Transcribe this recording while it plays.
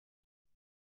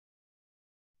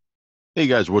Hey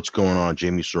guys, what's going on?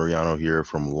 Jamie Soriano here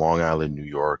from Long Island, New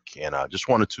York, and I just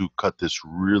wanted to cut this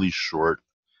really short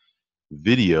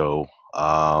video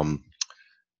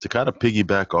to kind of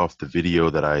piggyback off the video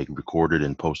that I recorded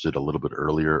and posted a little bit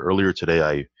earlier. Earlier today,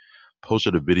 I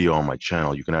posted a video on my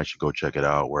channel. You can actually go check it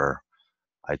out where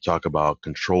I talk about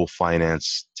Control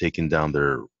Finance taking down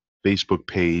their Facebook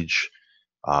page,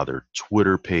 their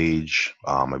Twitter page.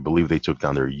 I believe they took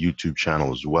down their YouTube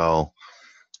channel as well.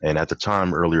 And at the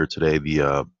time earlier today,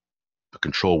 the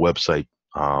control website,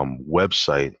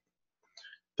 the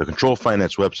control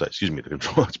finance website, excuse me, the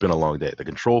control, it's been a long day. The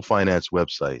control finance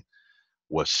website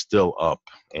was still up,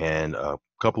 and a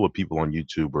couple of people on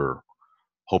YouTube were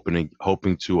hoping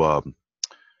to,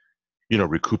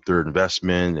 recoup their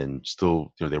investment and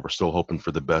still, they were still hoping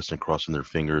for the best and crossing their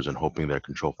fingers and hoping that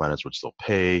control finance would still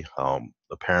pay.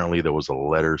 Apparently there was a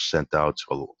letter sent out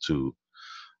to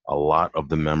a lot of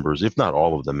the members, if not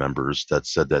all of the members, that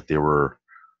said that they were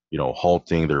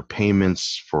halting their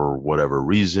payments for whatever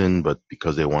reason, but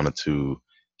because they wanted to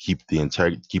keep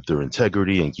their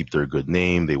integrity and keep their good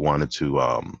name, they wanted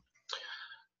to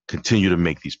continue to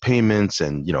make these payments.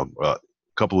 And a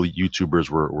couple of YouTubers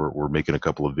were making a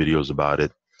couple of videos about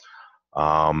it.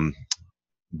 Um,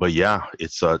 but yeah,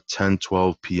 it's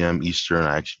 10:12 p.m. Eastern.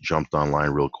 I actually jumped online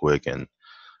real quick and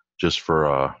just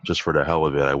for the hell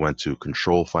of it, I went to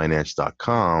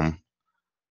controlfinance.com.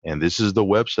 And this is the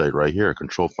website right here,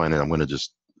 Control Finance. I'm going to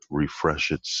just refresh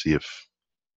it, see if,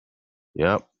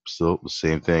 yep, still the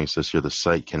same thing. It says here the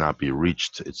site cannot be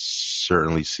reached. It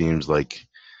certainly seems like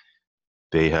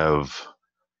they have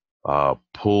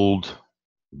pulled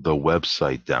the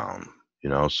website down,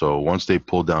 So once they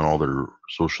pulled down all their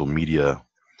social media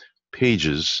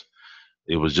pages,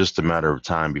 it was just a matter of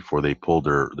time before they pulled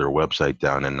their website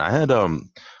down. And I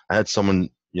had someone,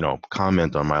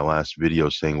 comment on my last video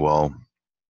saying, well,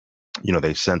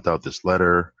 they sent out this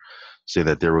letter say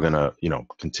that they were going to,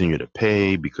 continue to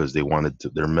pay because they wanted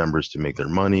their members to make their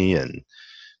money and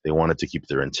they wanted to keep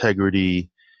their integrity.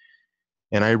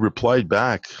 And I replied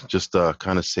back just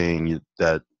kind of saying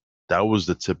that that was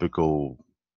the typical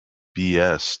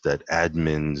BS that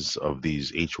admins of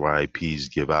these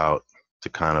HYIPs give out to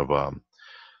kind of,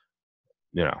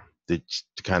 you know, to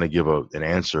kind of give an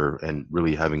answer and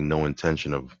really having no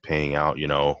intention of paying out.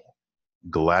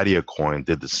 Gladia Coin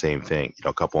did the same thing.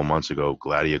 A couple of months ago,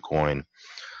 Gladia Coin,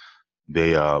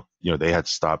 they had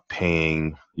stopped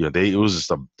paying. It was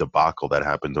just a debacle that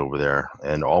happened over there,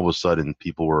 and all of a sudden,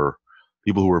 people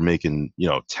who were making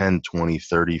 10, 20,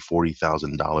 30,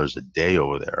 $40,000 a day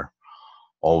over there.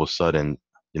 All of a sudden,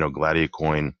 Gladia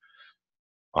Coin,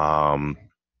 um,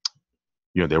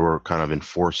 they were kind of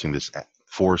enforcing this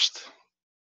forced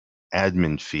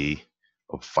admin fee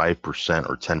of 5%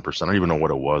 or 10%. I don't even know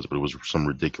what it was, but it was some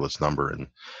ridiculous number. And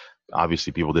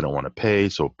obviously people didn't want to pay,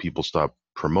 so people stopped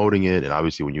promoting it. And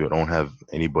obviously when you don't have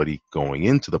anybody going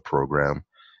into the program,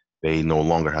 they no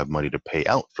longer have money to pay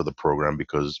out for the program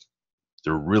because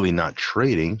they're really not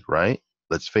trading, right?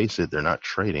 Let's face it, they're not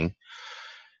trading.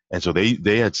 And so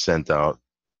they had sent out,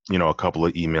 a couple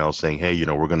of emails saying, hey,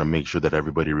 we're going to make sure that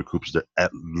everybody recoups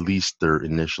at least their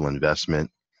initial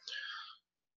investment.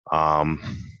 Um,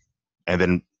 and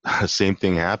then the same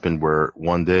thing happened where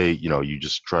one day, you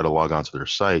just try to log onto their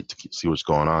site to see what's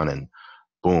going on, and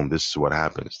boom, this is what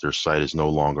happens. Their site is no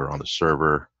longer on the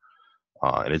server,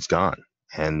 and it's gone.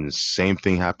 And same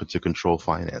thing happened to Control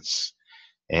Finance.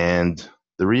 And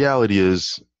the reality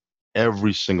is,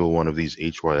 every single one of these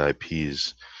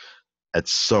HYIPs, at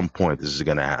some point, this is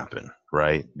going to happen,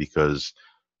 right? Because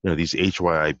these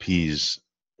HYIPs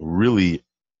really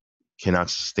cannot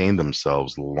sustain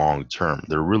themselves long term.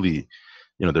 There really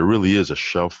is a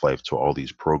shelf life to all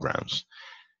these programs.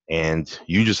 And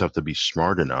you just have to be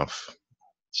smart enough,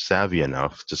 savvy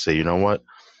enough to say, you know what?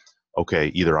 Okay,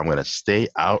 either I'm going to stay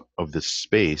out of this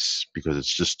space because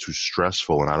it's just too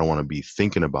stressful and I don't want to be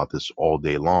thinking about this all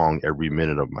day long, every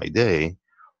minute of my day.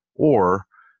 Or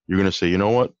you're going to say, you know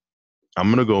what? I'm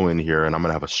going to go in here and I'm going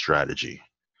to have a strategy.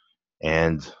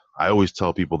 And I always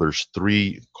tell people there's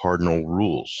 3 cardinal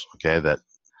rules, okay, that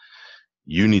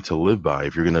you need to live by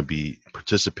if you're going to be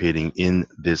participating in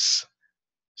this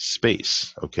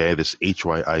space, okay, this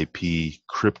HYIP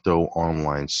crypto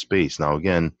online space. Now,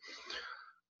 again,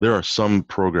 there are some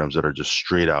programs that are just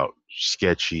straight out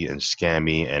sketchy and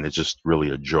scammy, and it's just really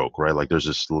a joke, right? Like there's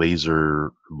this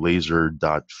laser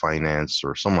dot finance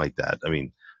or something like that. I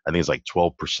mean, I think it's like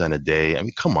 12% a day. I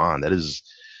mean, come on,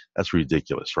 that's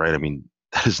ridiculous, right? I mean,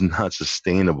 that is not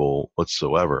sustainable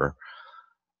whatsoever.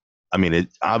 I mean,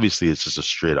 obviously it's just a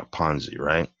straight up Ponzi,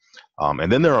 right?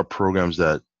 And then there are programs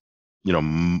that you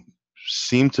know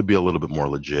seem to be a little bit more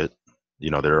legit.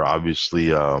 They're obviously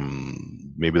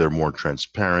maybe they're more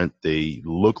transparent. They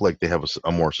look like they have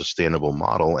a more sustainable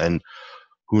model, and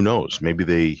who knows, maybe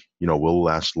they will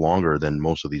last longer than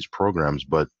most of these programs.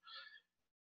 But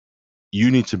you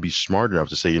need to be smart enough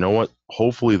to say, you know what,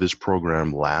 hopefully this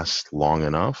program lasts long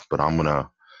enough, but I'm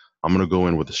gonna go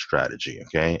in with a strategy,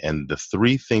 okay? And the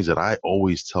three things that I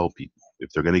always tell people if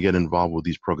they're gonna get involved with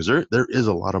these programs, there is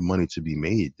a lot of money to be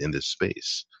made in this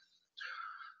space,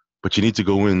 but you need to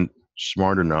go in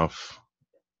smart enough,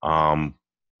 um,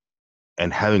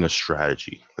 and having a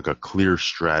strategy, like a clear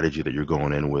strategy that you're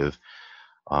going in with,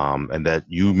 and that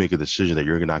you make a decision that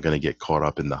you're not going to get caught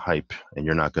up in the hype, and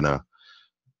you're not going to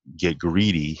get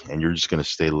greedy, and you're just going to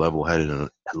stay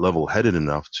level-headed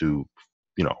enough to,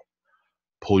 you know,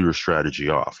 pull your strategy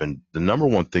off. And the number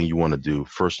one thing you want to do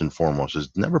first and foremost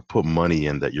is never put money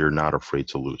in that you're not afraid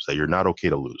to lose, that you're not okay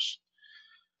to lose.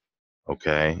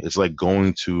 Okay. It's like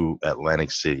going to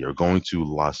Atlantic City or going to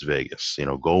Las Vegas,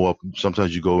 go up.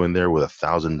 Sometimes you go in there with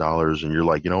 $1,000 and you're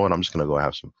like, you know what? I'm just going to go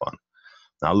have some fun.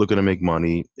 Not looking to make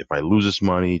money. If I lose this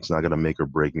money, it's not going to make or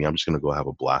break me. I'm just going to go have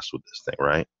a blast with this thing.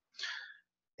 Right.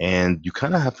 And you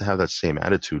kind of have to have that same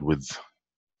attitude with,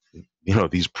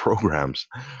 these programs.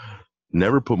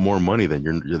 Never put more money than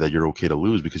you're okay to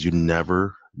lose, because you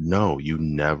never know. You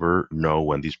never know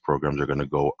when these programs are going to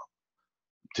go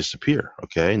disappear.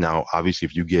 Okay. Now, obviously,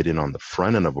 if you get in on the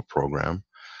front end of a program,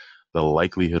 the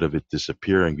likelihood of it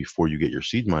disappearing before you get your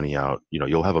seed money out,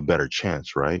 you'll have a better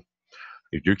chance, right?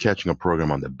 If you're catching a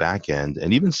program on the back end,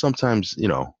 and even sometimes,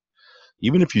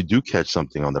 even if you do catch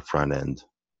something on the front end,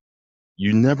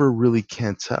 you never really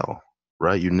can't tell,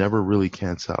 right? You never really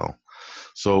can't tell.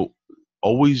 So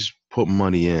always put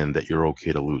money in that you're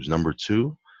okay to lose. Number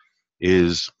two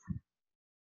is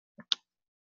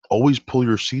always pull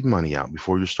your seed money out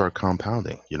before you start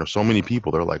compounding. So many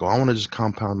people, they're like, oh, I want to just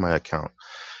compound my account.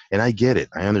 And I get it.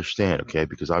 I understand. Okay.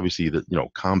 Because obviously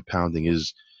compounding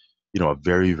is, a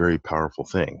very, very powerful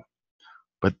thing,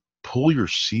 but pull your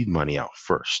seed money out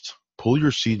first. Pull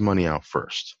your seed money out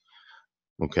first.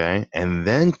 Okay. And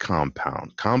then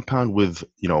compound with,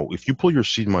 if you pull your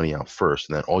seed money out first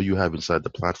and then all you have inside the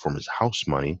platform is house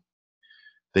money,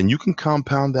 then you can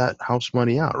compound that house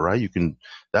money out, right?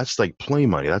 That's like play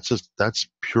money. That's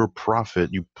pure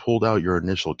profit. You pulled out your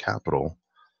initial capital.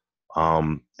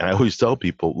 And I always tell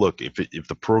people, look, if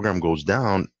the program goes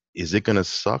down, is it going to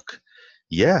suck?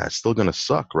 Yeah, it's still going to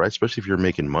suck, right? Especially if you're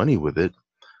making money with it.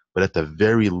 But at the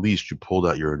very least, you pulled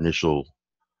out your initial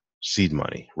seed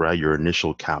money, right? Your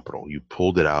initial capital. You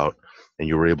pulled it out and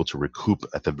you were able to recoup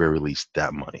at the very least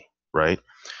that money, right?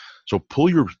 So pull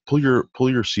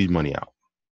your seed money out.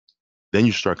 Then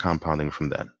you start compounding from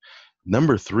then.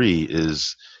 Number three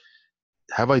is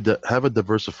have a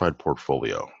diversified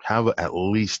portfolio. Have at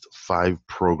least 5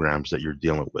 programs that you're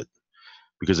dealing with.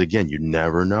 Because again, you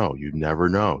never know. You never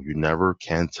know. You never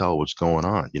can tell what's going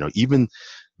on. Even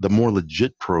the more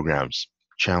legit programs,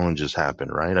 challenges happen,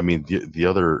 right? I mean, the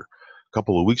other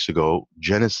couple of weeks ago,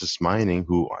 Genesis Mining,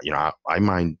 who, I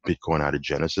mine Bitcoin out of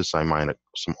Genesis. I mine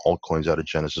some altcoins out of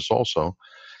Genesis also.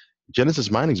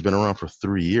 Genesis Mining's been around for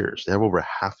 3 years. They have over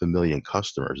 500,000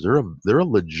 customers. They're a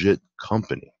legit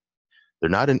company. They're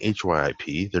not an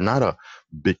HYIP. They're not a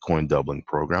Bitcoin doubling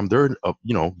program. They're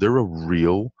a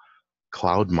real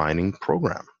cloud mining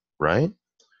program, right?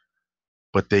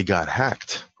 But they got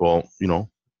hacked. Well,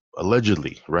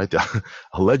 allegedly, right?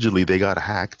 Allegedly, they got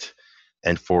hacked,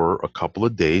 and for a couple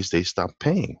of days, they stopped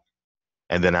paying.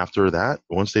 And then after that,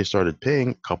 once they started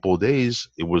paying, a couple of days,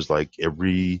 it was like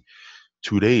every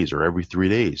 2 days or every 3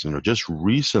 days. Just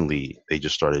recently, they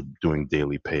just started doing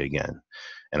daily pay again.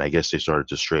 And I guess they started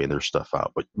to straighten their stuff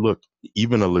out. But look,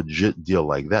 even a legit deal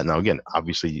like that. Now, again,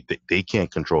 obviously, they can't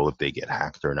control if they get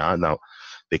hacked or not. Now,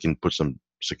 they can put some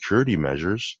security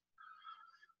measures.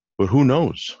 But who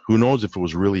knows? Who knows if it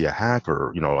was really a hack?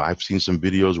 Or, I've seen some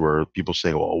videos where people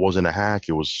say, well, it wasn't a hack.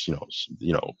 It was,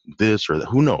 this or that.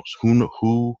 Who knows?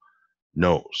 Who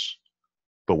knows?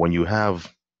 But when you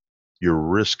have your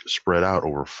risk spread out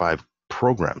over 5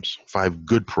 programs, 5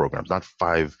 good programs, not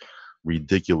 5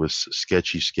 ridiculous,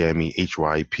 sketchy, scammy,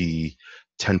 HYP,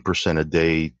 10% a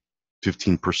day,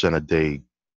 15% a day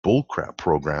bullcrap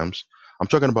programs. I'm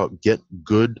talking about get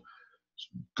good,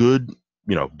 do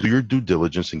your due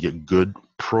diligence and get good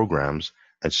programs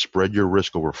and spread your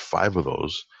risk over 5 of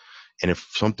those. And if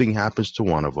something happens to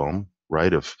one of them,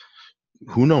 right?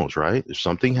 Who knows, right? If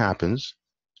something happens,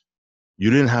 you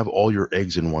didn't have all your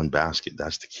eggs in one basket.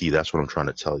 That's the key. That's what I'm trying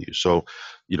to tell you. So,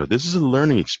 this is a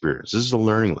learning experience. This is a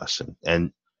learning lesson.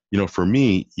 And, for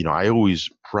me, I always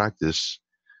practice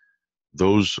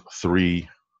those 3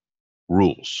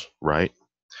 rules, right?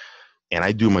 and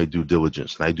I do my due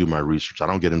diligence and I do my research. I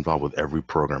don't get involved with every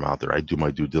program out there. I do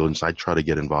my due diligence. I try to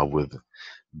get involved with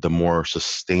the more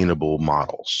sustainable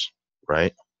models,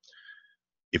 right?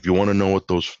 If you want to know what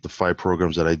the 5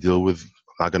 programs that I deal with,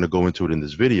 I'm not going to go into it in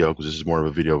this video because this is more of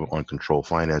a video on control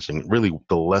financing. Really,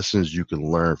 the lessons you can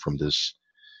learn from this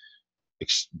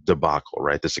debacle,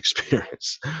 right? This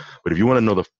experience. But if you want to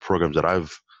know the programs that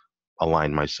I've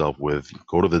aligned myself with,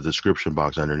 go to the description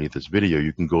box underneath this video.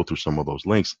 You can go through some of those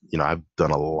links. I've done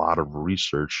a lot of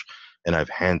research and I've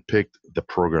handpicked the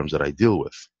programs that I deal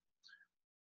with.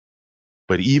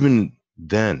 But even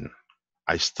then,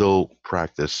 I still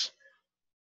practice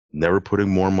never putting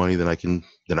more money than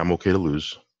I'm okay to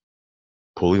lose,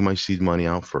 pulling my seed money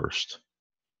out first,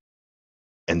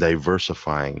 and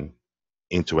diversifying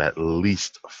into at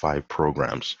least 5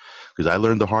 programs. Because I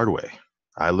learned the hard way.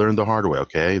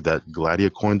 Okay? That Gladio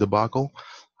coin debacle,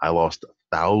 I lost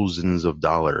thousands of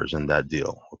dollars in that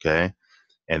deal, okay?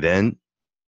 And then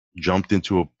jumped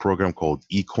into a program called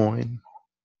eCoin,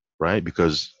 right?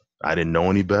 Because I didn't know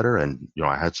any better. And,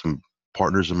 I had some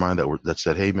partners of mine that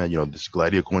said, hey man, this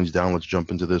Gladio coin's down, let's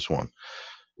jump into this one.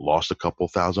 Lost a couple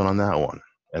thousand on that one.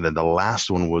 And then the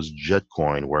last one was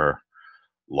Jetcoin, where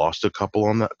lost a couple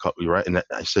on that, right? And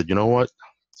I said, you know what?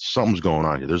 Something's going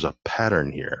on here. There's a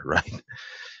pattern here, right?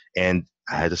 And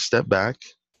I had to step back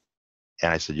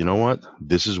and I said, you know what?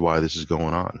 This is why this is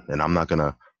going on. And I'm not going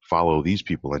to follow these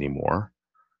people anymore.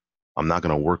 I'm not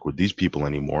going to work with these people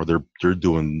anymore. They're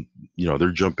doing,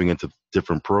 they're jumping into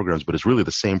different programs, but it's really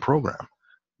the same program.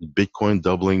 Bitcoin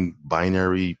doubling,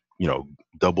 binary,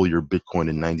 double your Bitcoin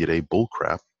in 90-day bull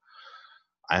crap.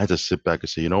 I had to sit back and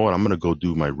say, you know what? I'm going to go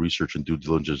do my research and due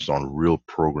diligence on real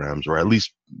programs, or at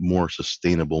least more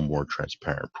sustainable, more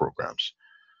transparent programs.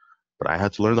 But I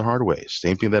had to learn the hard way.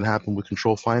 Same thing that happened with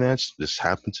control finance. This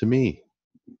happened to me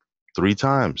 3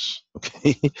 times.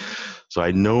 Okay. So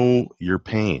I know your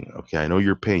pain. Okay. I know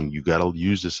your pain. You got to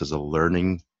use this as a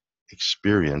learning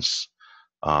experience.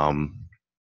 And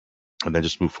then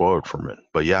just move forward from it.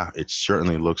 But yeah, it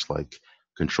certainly looks like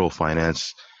control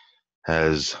finance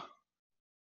has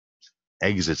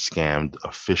exit scammed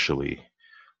officially,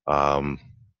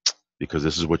 because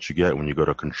this is what you get when you go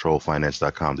to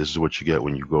controlfinance.com. This is what you get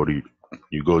when you go to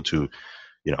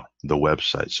the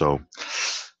website. So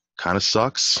kind of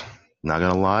sucks. Not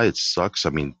gonna lie, it sucks. I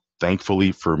mean,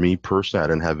 thankfully for me personally,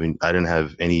 I didn't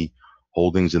have any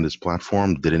holdings in this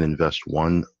platform. Didn't invest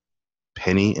 1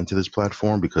 penny into this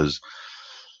platform because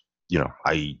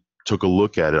I took a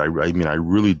look at it. I mean, I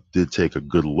really did take a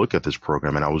good look at this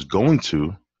program, and I was going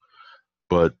to,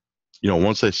 but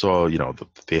once I saw,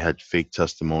 they had fake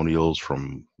testimonials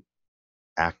from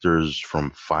actors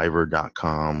from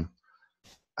Fiverr.com.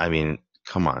 I mean,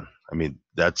 come on. I mean,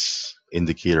 that's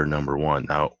indicator number 1.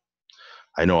 Now,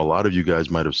 I know a lot of you guys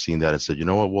might have seen that and said, you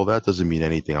know what? Well, that doesn't mean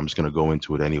anything. I'm just going to go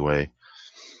into it anyway,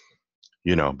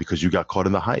 because you got caught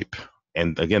in the hype.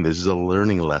 And again, this is a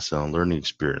learning lesson, a learning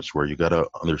experience where you got to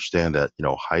understand that,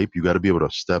 hype, you got to be able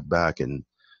to step back and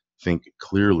think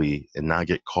clearly and not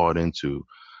get caught into,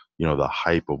 the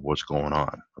hype of what's going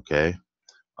on. Okay.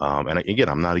 And again,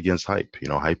 I'm not against hype.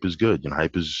 Hype is good.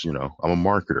 Hype is, I'm a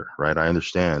marketer, right? I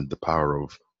understand the power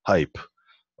of hype.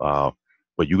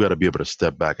 But you got to be able to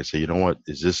step back and say, you know what,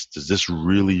 does this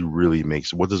really, really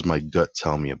what does my gut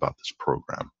tell me about this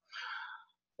program?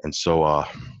 And so,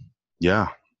 yeah,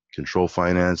 control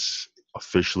finance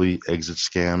officially exit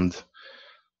scammed.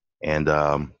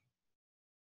 And,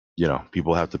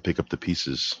 people have to pick up the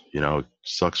pieces. It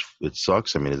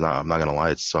sucks. I mean, I'm not going to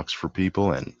lie. It sucks for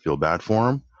people and feel bad for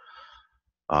them.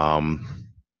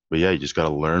 But yeah, you just got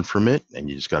to learn from it and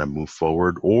you just got to move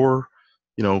forward, or,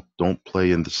 don't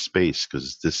play in the space,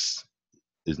 because this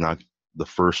is not the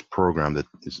first program that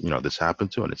is, this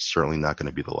happened to, and it's certainly not going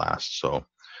to be the last. So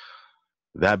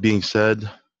that being said,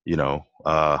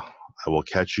 I will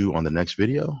catch you on the next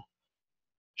video.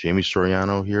 Jamie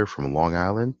Soriano here from Long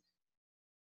Island.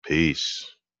 Peace.